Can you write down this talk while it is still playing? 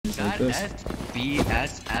Just like this.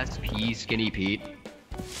 SBSSP Skinny Pete.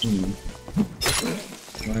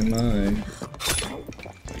 My.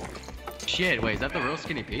 Shit, wait, is that the real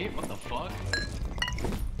Skinny Pete? What the fuck?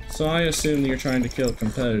 So I assume you're trying to kill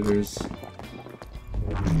competitors.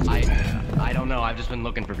 I don't know, I've just been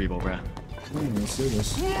looking for people, bruh. Let's do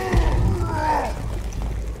this.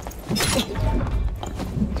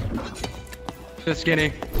 The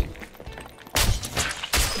Skinny.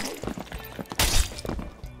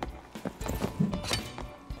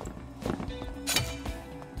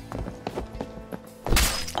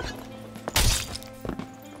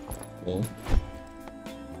 Well,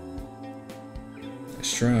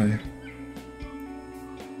 let's try.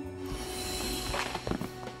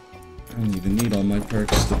 I don't even need all my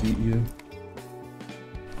perks to beat you.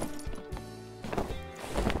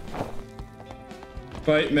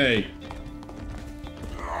 Fight me!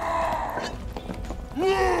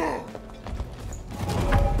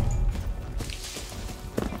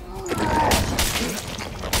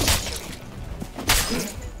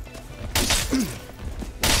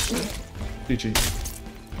 GG.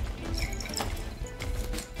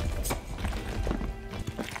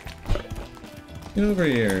 Get over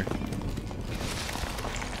here.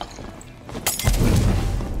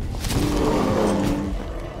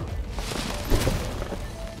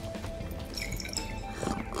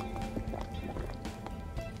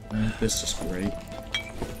 This is great.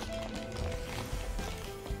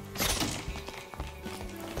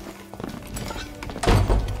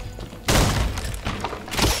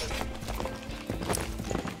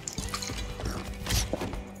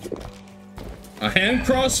 A hand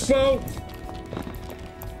crossbow?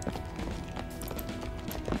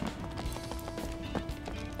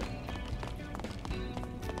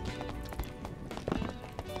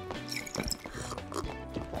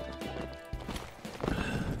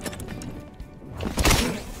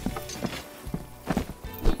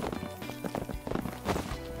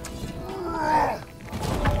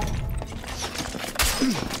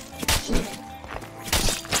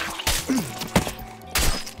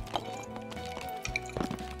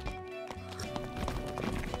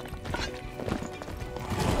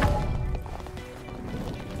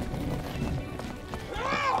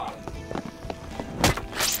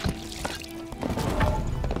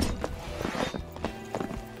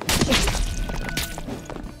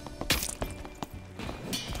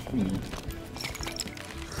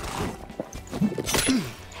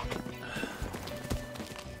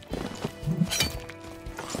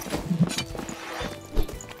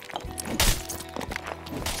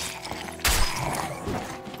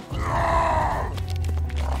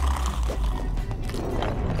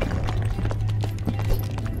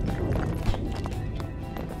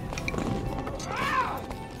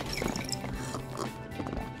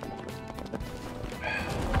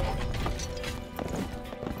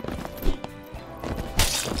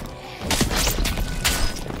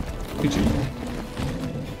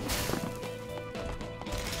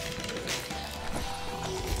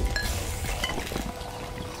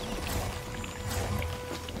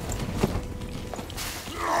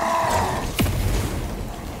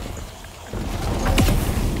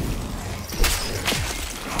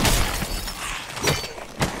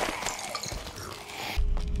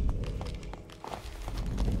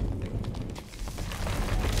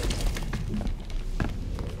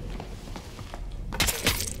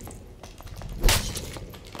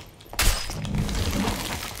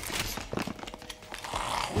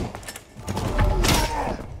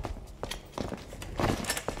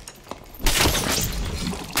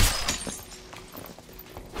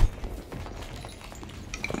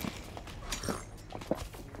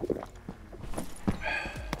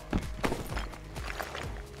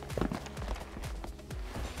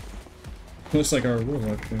 Looks like our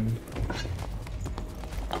warlock thing.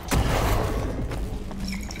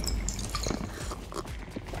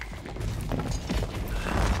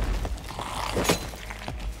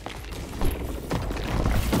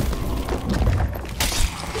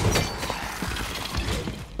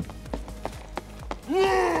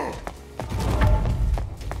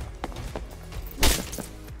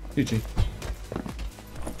 GG.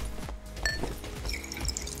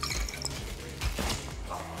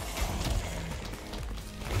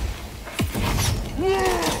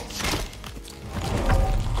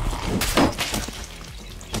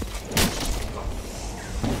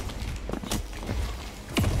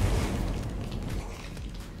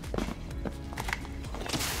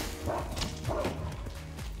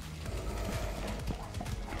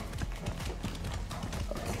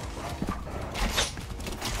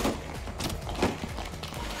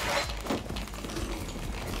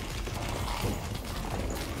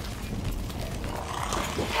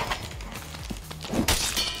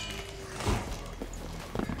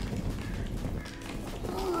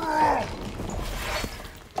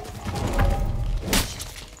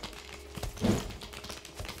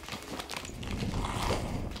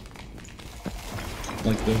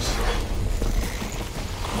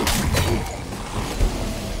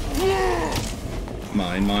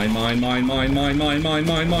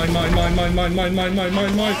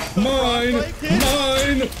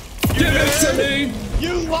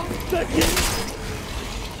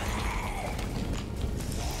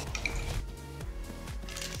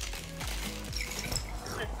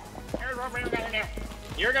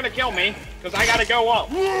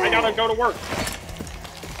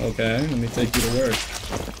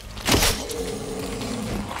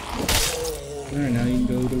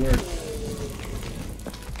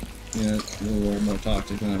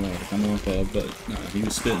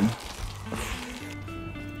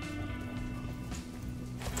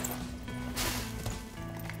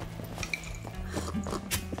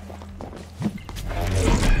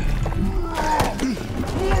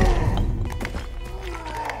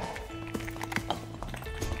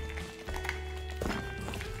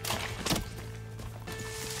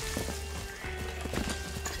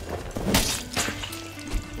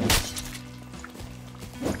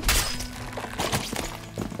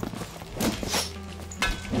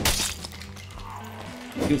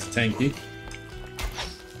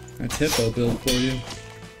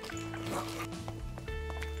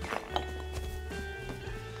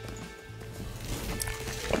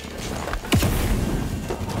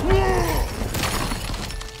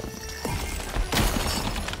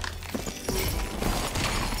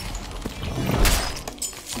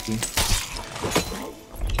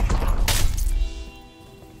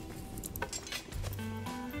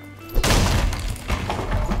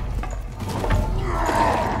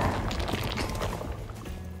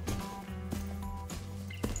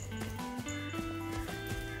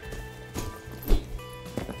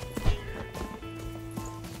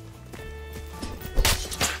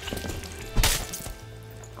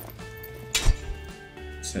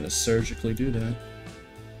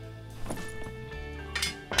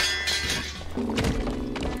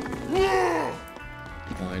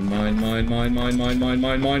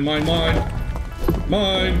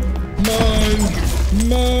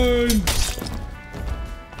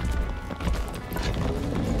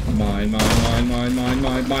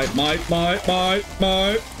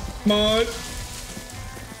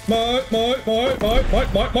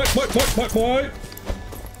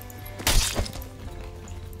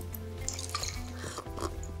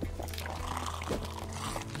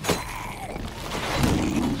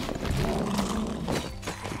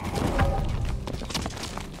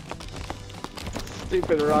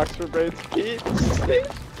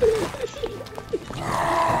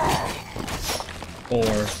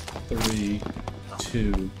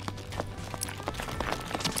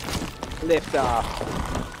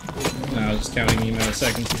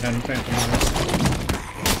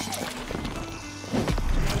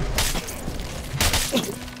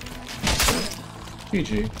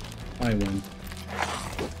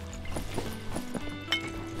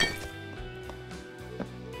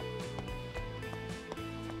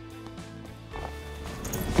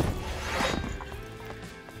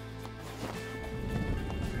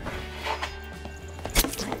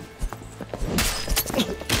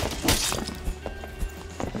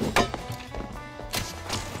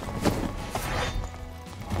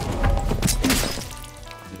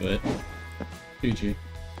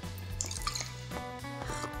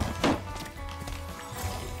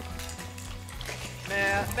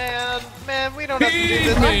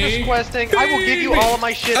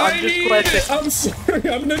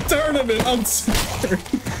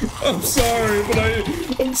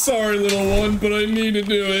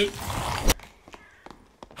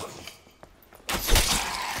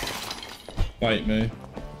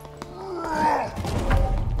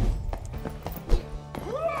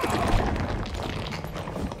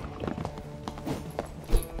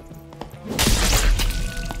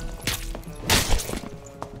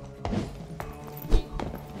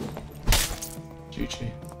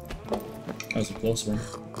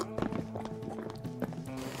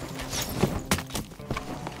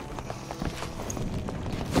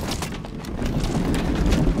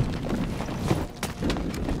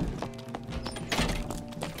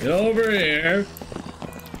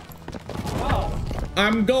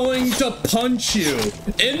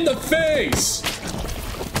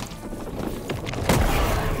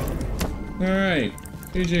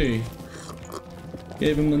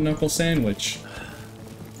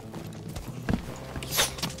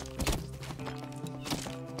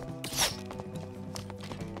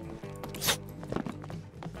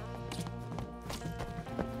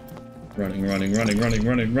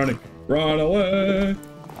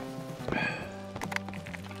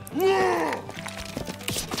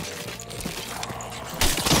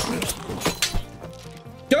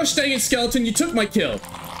 Gosh dang it, skeleton, you took my kill.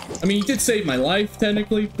 I mean, you did save my life,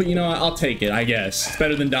 technically, but you know, I'll take it, I guess. It's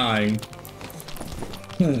better than dying.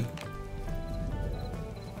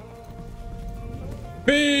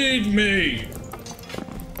 Feed me!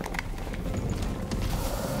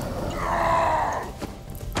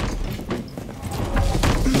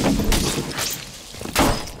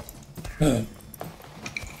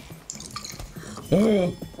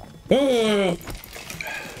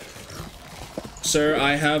 Sir,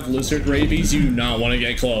 I have lizard rabies. You do not want to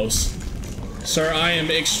get close. Sir, I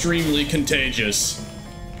am extremely contagious.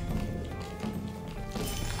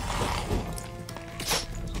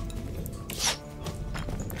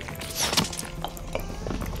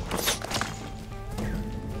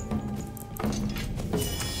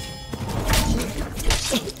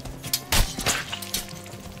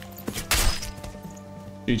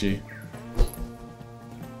 GG.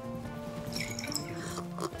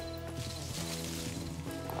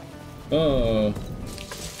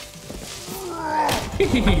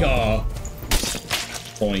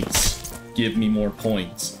 Points. Give me more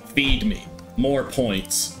points. Feed me. More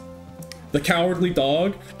points. The cowardly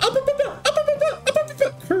dog.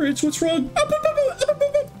 Courage, what's wrong?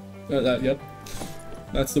 Yep.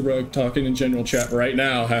 That's the rogue talking in general chat right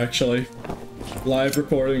now, actually. Live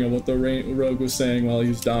recording of what the rogue was saying while he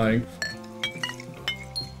was dying.